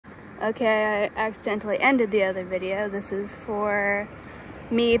Okay, I accidentally ended the other video. This is for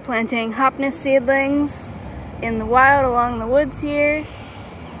me planting Hopnis seedlings in the wild along the woods here.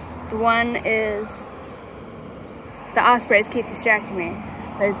 The one is, the ospreys keep distracting me.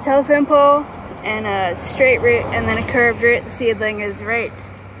 There's a telephone pole and a straight root and then a curved root. The seedling is right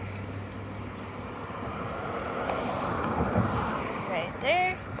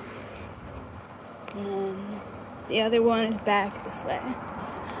there. And the other one is back this way.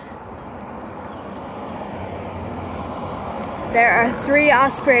 There are 3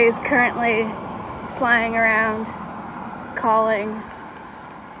 ospreys currently flying around, calling,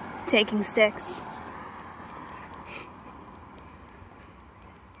 taking sticks.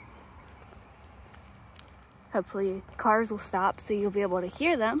 Hopefully cars will stop so you'll be able to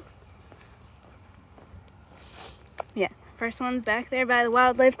hear them. Yeah, first one's back there by the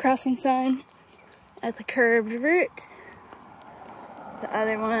wildlife crossing sign at the curved route. The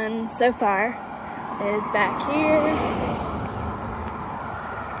other one so far is back here.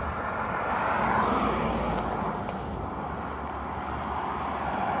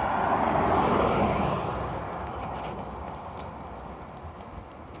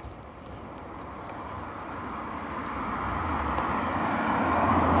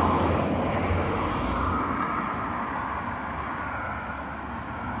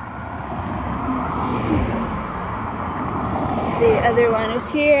 The other one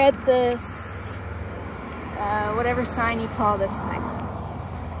is here at this, whatever sign you call this thing.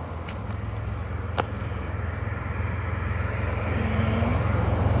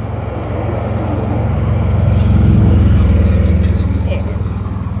 There it is.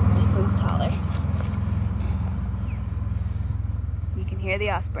 This one's taller. You can hear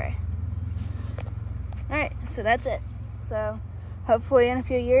the osprey. Alright, so that's it. So hopefully in a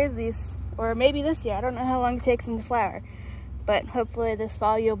few years these, or maybe this year, I don't know how long it takes them to flower. But hopefully this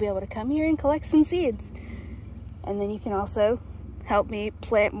fall you'll be able to come here and collect some seeds. And then you can also help me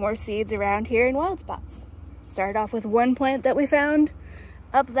plant more seeds around here in wild spots. Started off with one plant that we found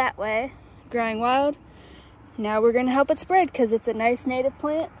up that way, growing wild. Now we're gonna help it spread because it's a nice native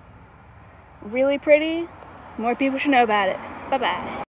plant. Really pretty. More people should know about it. Bye-bye.